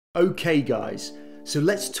Okay guys, so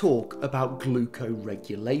let's talk about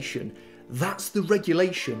glucoregulation. That's the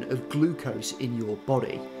regulation of glucose in your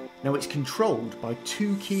body. Now it's controlled by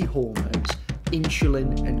two key hormones,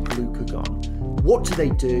 insulin and glucagon. What do they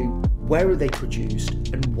do, where are they produced,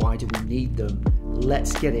 and why do we need them?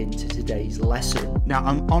 Let's get into today's lesson. Now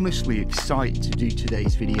I'm honestly excited to do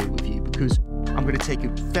today's video with you because I'm going to take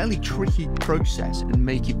a fairly tricky process and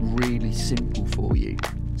make it really simple for you.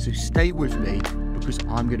 So stay with me because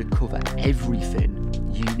I'm going to cover everything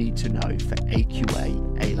you need to know for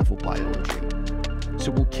AQA A-Level Biology.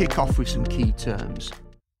 So we'll kick off with some key terms.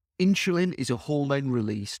 Insulin is a hormone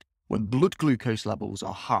released when blood glucose levels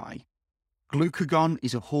are high. Glucagon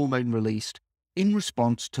is a hormone released in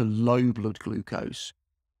response to low blood glucose.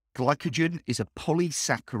 Glycogen is a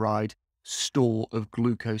polysaccharide store of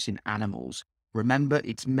glucose in animals. Remember,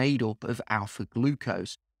 it's made up of alpha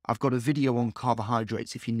glucose. I've got a video on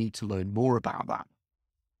carbohydrates if you need to learn more about that.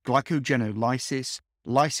 Glycogenolysis.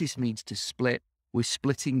 Lysis means to split. We're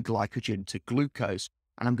splitting glycogen to glucose.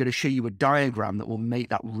 And I'm going to show you a diagram that will make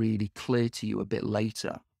that really clear to you a bit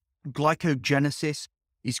later. Glycogenesis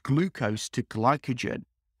is glucose to glycogen.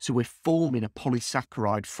 So we're forming a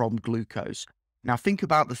polysaccharide from glucose. Now think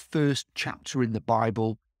about the first chapter in the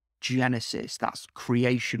Bible, Genesis. That's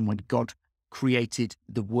creation, when God created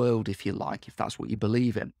the world, if you like, if that's what you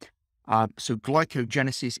believe in. So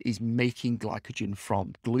glycogenesis is making glycogen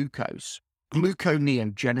from glucose.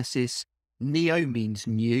 Gluconeogenesis, neo means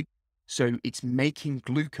new, so it's making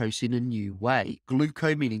glucose in a new way.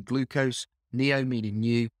 Gluco meaning glucose, neo meaning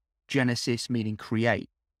new, genesis meaning create.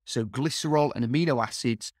 So glycerol and amino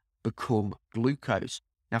acids become glucose.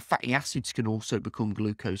 Now fatty acids can also become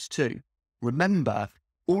glucose too. Remember,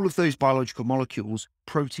 all of those biological molecules,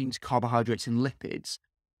 proteins, carbohydrates, and lipids,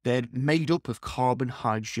 they're made up of carbon,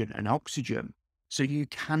 hydrogen, and oxygen. So you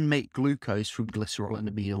can make glucose from glycerol and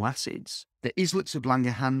amino acids. The islets of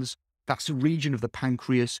Langerhans, that's a region of the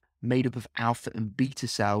pancreas made up of alpha and beta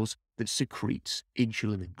cells that secretes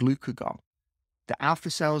insulin and glucagon. The alpha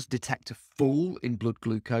cells detect a fall in blood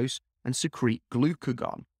glucose and secrete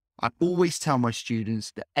glucagon. I always tell my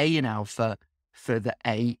students the A in alpha for the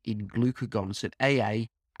A in glucagon. So AA,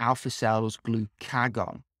 alpha cells,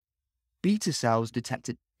 glucagon. Beta cells detect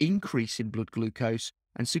an increase in blood glucose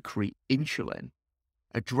and secrete insulin.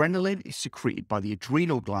 Adrenaline is secreted by the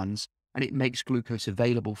adrenal glands and it makes glucose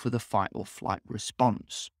available for the fight or flight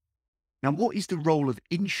response. Now, what is the role of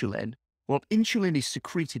insulin? Well, insulin is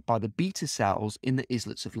secreted by the beta cells in the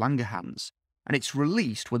islets of Langerhans, and it's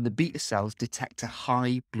released when the beta cells detect a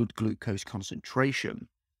high blood glucose concentration.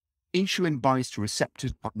 Insulin binds to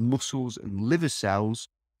receptors on muscles and liver cells,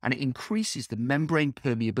 and it increases the membrane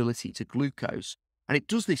permeability to glucose. And it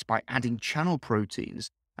does this by adding channel proteins,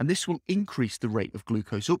 and this will increase the rate of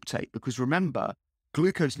glucose uptake because remember,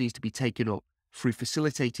 glucose needs to be taken up through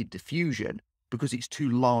facilitated diffusion because it's too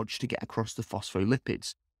large to get across the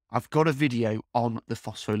phospholipids. I've got a video on the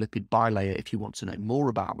phospholipid bilayer if you want to know more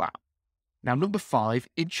about that. Now, number 5,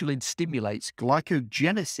 insulin stimulates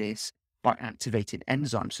glycogenesis by activating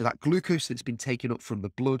enzymes. So that glucose that's been taken up from the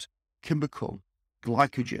blood can become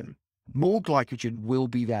glycogen. More glycogen will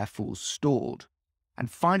be therefore stored. And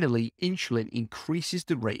finally, insulin increases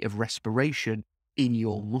the rate of respiration in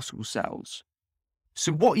your muscle cells.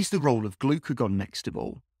 So what is the role of glucagon next of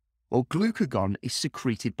all? Well, glucagon is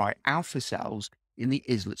secreted by alpha cells in the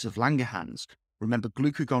islets of Langerhans. Remember,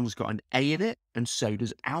 glucagon's got an A in it, and so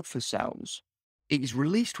does alpha cells. It is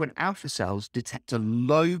released when alpha cells detect a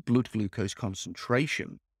low blood glucose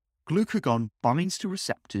concentration. Glucagon binds to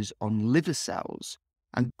receptors on liver cells,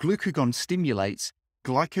 and glucagon stimulates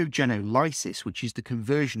glycogenolysis, which is the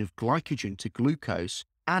conversion of glycogen to glucose,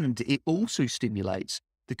 and it also stimulates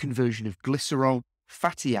the conversion of glycerol,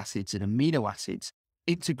 fatty acids, and amino acids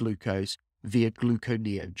into glucose via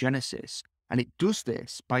gluconeogenesis. And it does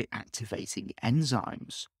this by activating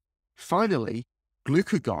enzymes. Finally,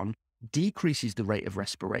 glucagon decreases the rate of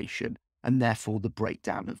respiration and therefore the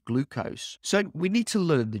breakdown of glucose. So we need to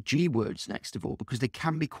learn the G words next of all because they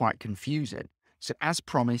can be quite confusing. So as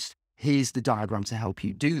promised, here's the diagram to help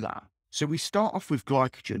you do that. So we start off with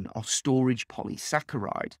glycogen, our storage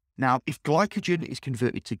polysaccharide. Now, if glycogen is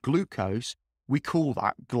converted to glucose, we call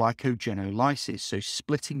that glycogenolysis, so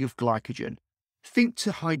splitting of glycogen. Think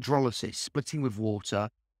to hydrolysis, splitting with water.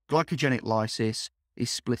 Glycogenic lysis is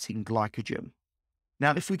splitting glycogen.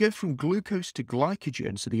 Now, if we go from glucose to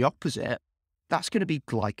glycogen, so the opposite, that's going to be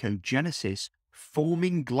glycogenesis,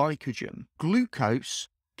 forming glycogen. Glucose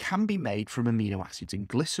can be made from amino acids and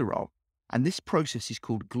glycerol, and this process is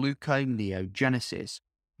called gluconeogenesis,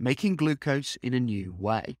 making glucose in a new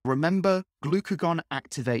way. Remember, glucagon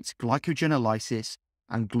activates glycogenolysis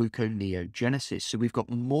and gluconeogenesis. So we've got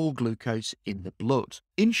more glucose in the blood.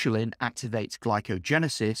 Insulin activates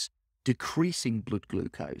glycogenesis, decreasing blood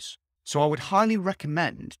glucose. So I would highly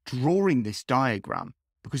recommend drawing this diagram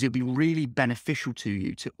because it'll be really beneficial to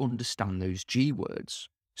you to understand those G words.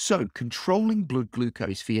 So controlling blood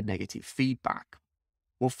glucose via negative feedback.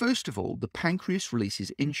 Well, first of all, the pancreas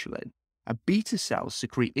releases insulin, and beta cells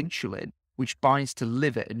secrete insulin, which binds to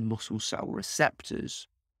liver and muscle cell receptors.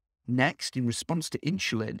 Next, in response to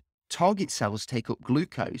insulin, target cells take up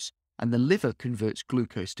glucose, and the liver converts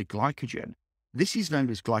glucose to glycogen. This is known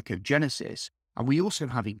as glycogenesis, and we also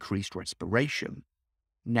have increased respiration.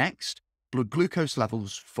 Next, blood glucose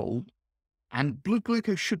levels fall, and blood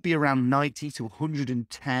glucose should be around 90 to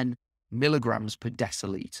 110 milligrams per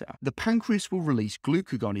deciliter. The pancreas will release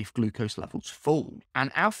glucagon if glucose levels fall,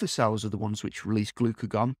 and alpha cells are the ones which release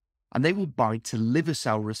glucagon, and they will bind to liver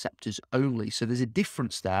cell receptors only. So there's a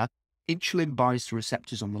difference there. Insulin binds to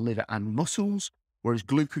receptors on the liver and muscles, whereas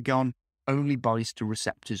glucagon only binds to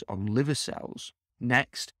receptors on liver cells.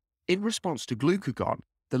 Next, in response to glucagon,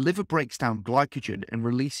 the liver breaks down glycogen and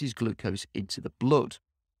releases glucose into the blood.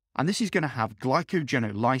 And this is going to have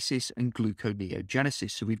glycogenolysis and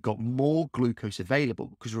gluconeogenesis. So we've got more glucose available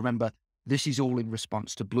because remember, this is all in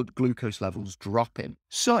response to blood glucose levels dropping.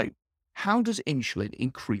 So how does insulin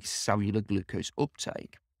increase cellular glucose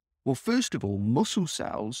uptake? Well, first of all, muscle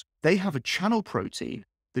cells, they have a channel protein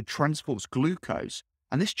that transports glucose.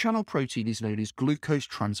 And this channel protein is known as glucose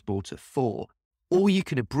transporter 4, or you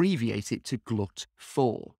can abbreviate it to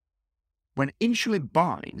GLUT4. When insulin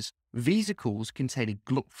binds, vesicles containing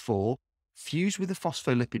GLUT4 fuse with a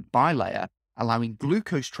phospholipid bilayer, allowing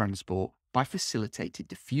glucose transport by facilitated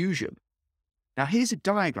diffusion. Now here's a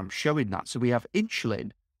diagram showing that. So we have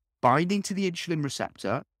insulin binding to the insulin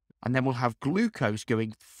receptor, and then we'll have glucose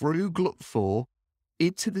going through GLUT4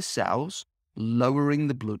 into the cells, lowering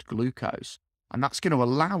the blood glucose. And that's going to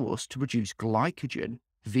allow us to produce glycogen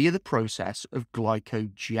via the process of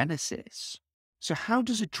glycogenesis. So how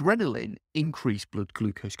does adrenaline increase blood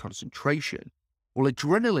glucose concentration? Well,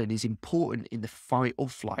 adrenaline is important in the fight or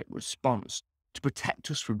flight response to protect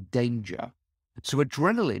us from danger. So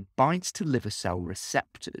adrenaline binds to liver cell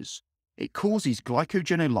receptors. It causes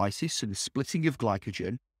glycogenolysis, so the splitting of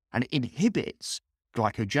glycogen, and it inhibits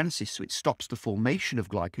glycogenesis, so it stops the formation of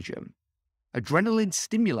glycogen. Adrenaline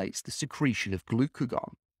stimulates the secretion of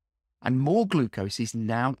glucagon, and more glucose is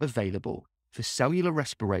now available for cellular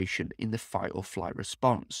respiration in the fight or flight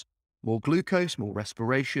response. More glucose, more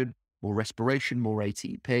respiration, more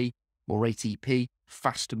ATP,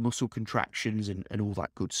 faster muscle contractions, and all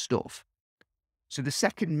that good stuff. So the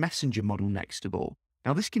second messenger model next of all.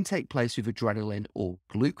 Now this can take place with adrenaline or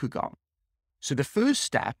glucagon. So the first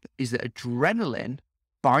step is that adrenaline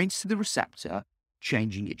binds to the receptor,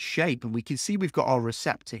 changing its shape. And we can see we've got our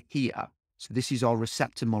receptor here. So this is our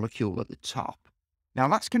receptor molecule at the top. Now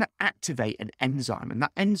that's going to activate an enzyme, and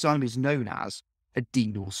that enzyme is known as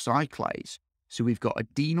adenyl cyclase. So we've got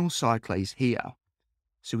adenyl cyclase here.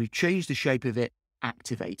 So we've changed the shape of it,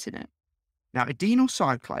 activating it. Now adenyl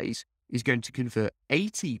cyclase is going to convert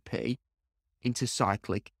ATP into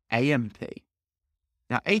cyclic AMP.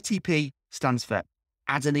 Now ATP stands for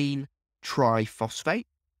adenine triphosphate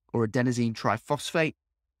or adenosine triphosphate,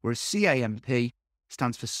 whereas CAMP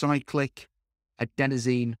stands for cyclic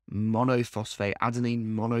adenosine monophosphate, adenine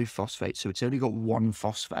monophosphate. So it's only got one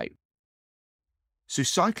phosphate. So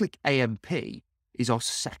cyclic AMP is our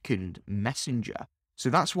second messenger. So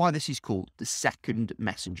that's why this is called the second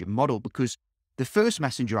messenger model, because the first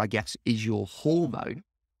messenger, I guess, is your hormone,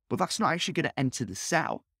 but that's not actually going to enter the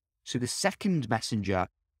cell. So the second messenger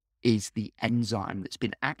is the enzyme that's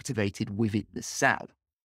been activated within the cell.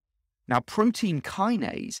 Now, protein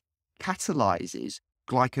kinase catalyzes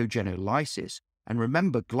glycogenolysis. And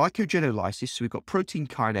remember, glycogenolysis, so we've got protein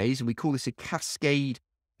kinase, and we call this a cascade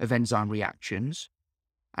of enzyme reactions.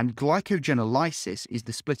 And glycogenolysis is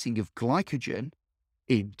the splitting of glycogen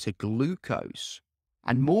into glucose.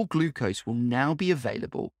 And more glucose will now be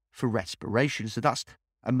available for respiration. So that's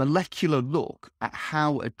a molecular look at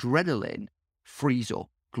how adrenaline frees up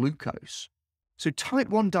glucose. So type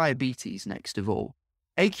 1 diabetes, next of all.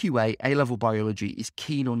 AQA A-Level Biology is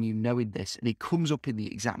keen on you knowing this, and it comes up in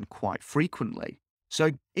the exam quite frequently.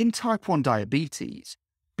 So in type 1 diabetes,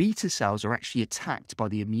 beta cells are actually attacked by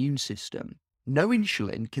the immune system. No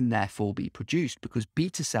insulin can therefore be produced because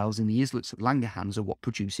beta cells in the islets of Langerhans are what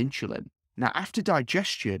produce insulin. Now, after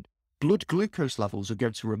digestion, blood glucose levels are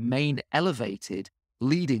going to remain elevated,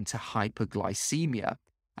 leading to hyperglycemia.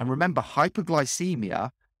 And remember,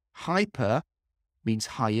 hyperglycemia, hyper means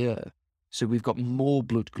higher. So we've got more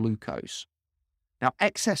blood glucose. Now,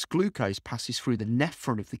 excess glucose passes through the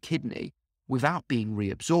nephron of the kidney without being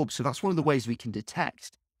reabsorbed. So that's one of the ways we can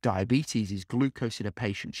detect diabetes is glucose in a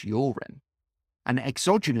patient's urine. And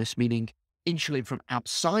exogenous, meaning insulin from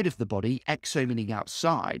outside of the body, exo meaning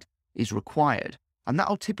outside, is required. And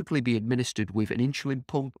that'll typically be administered with an insulin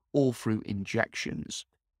pump or through injections.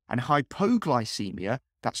 And hypoglycemia,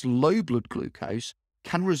 that's low blood glucose,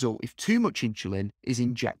 can result if too much insulin is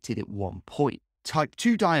injected at one point. Type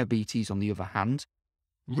 2 diabetes, on the other hand,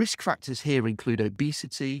 risk factors here include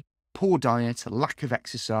obesity, poor diet, lack of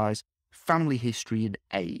exercise, family history, and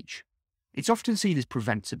age. It's often seen as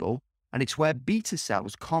preventable, and it's where beta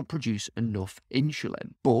cells can't produce enough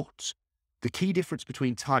insulin. But the key difference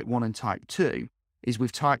between type 1 and type 2 is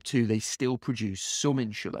with type 2, they still produce some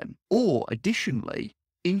insulin. Or additionally,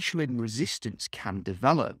 insulin resistance can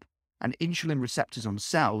develop, and insulin receptors on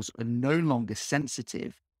cells are no longer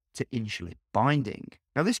sensitive to insulin binding.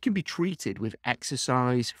 Now, this can be treated with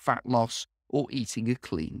exercise, fat loss, or eating a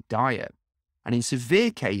clean diet. And in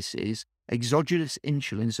severe cases, exogenous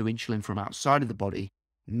insulin, so insulin from outside of the body,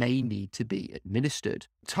 may need to be administered.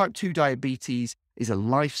 Type 2 diabetes is a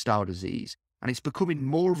lifestyle disease, and it's becoming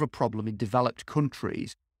more of a problem in developed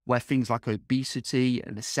countries where things like obesity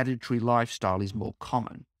and a sedentary lifestyle is more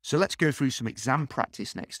common. So let's go through some exam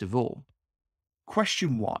practice next of all.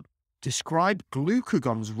 Question 1. Describe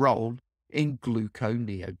glucagon's role in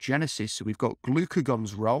gluconeogenesis. So we've got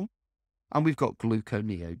glucagon's role and we've got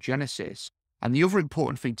gluconeogenesis. And the other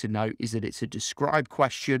important thing to note is that it's a describe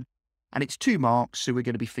question and it's 2 marks. So we're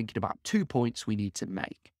going to be thinking about 2 points we need to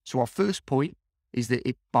make. So our first point is that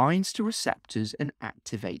it binds to receptors and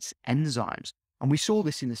activates enzymes. And we saw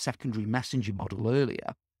this in the secondary messenger model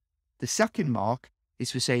earlier. The second mark is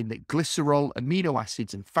for saying that glycerol, amino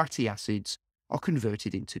acids, and fatty acids are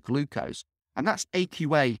converted into glucose. And that's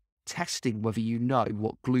AQA testing whether you know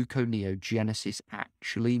what gluconeogenesis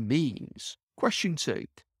actually means. Question 2.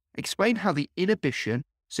 Explain how the inhibition,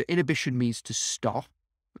 so inhibition means to stop,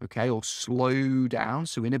 okay, or slow down,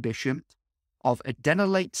 so inhibition of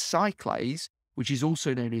adenylate cyclase, which is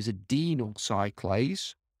also known as adenyl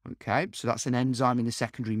cyclase, okay, so that's an enzyme in the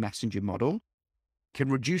secondary messenger model, can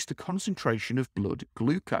reduce the concentration of blood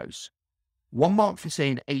glucose. 1 mark for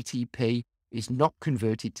saying ATP is not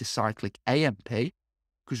converted to cyclic AMP,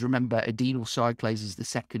 because remember, adenyl cyclase is the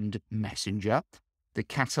second messenger that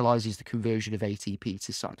catalyzes the conversion of ATP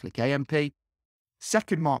to cyclic AMP.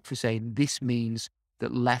 2nd mark for saying this means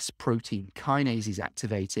that less protein kinase is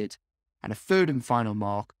activated. And a 3rd and final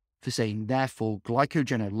mark for saying, therefore,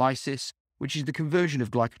 glycogenolysis, which is the conversion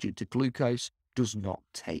of glycogen to glucose, does not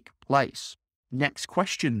take place. Next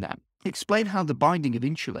question then. Explain how the binding of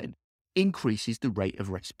insulin increases the rate of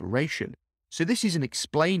respiration. So this is an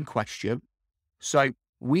explain question. So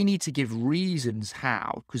we need to give reasons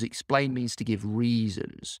how, because explain means to give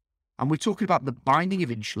reasons. And we're talking about the binding of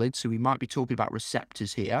insulin, so we might be talking about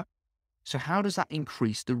receptors here. So how does that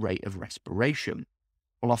increase the rate of respiration?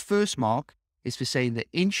 Well, our first mark is for saying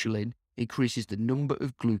that insulin increases the number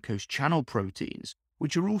of glucose channel proteins,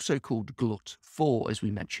 which are also called GLUT4, as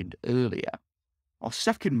we mentioned earlier. Our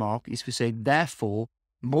second mark is for saying, therefore,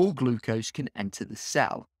 more glucose can enter the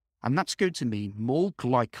cell. And that's going to mean more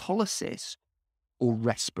glycolysis or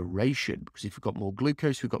respiration, because if we've got more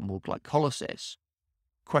glucose, we've got more glycolysis.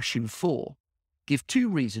 Question 4. Give 2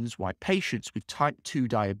 reasons why patients with type 2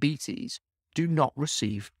 diabetes do not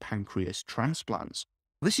receive pancreas transplants.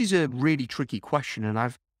 This is a really tricky question, and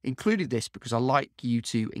I've included this because I like you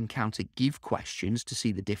to encounter give questions to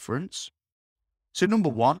see the difference. So number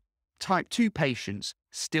 1, type 2 patients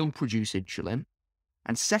still produce insulin.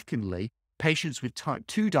 And secondly, patients with type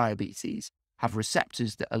 2 diabetes have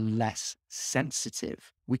receptors that are less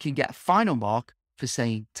sensitive. We can get a final mark for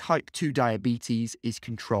saying type 2 diabetes is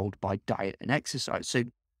controlled by diet and exercise. So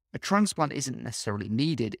a transplant isn't necessarily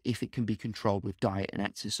needed if it can be controlled with diet and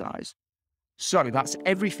exercise. So that's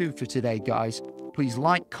everything for today, guys. Please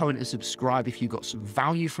like, comment, and subscribe if you got some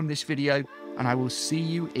value from this video, and I will see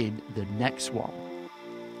you in the next one.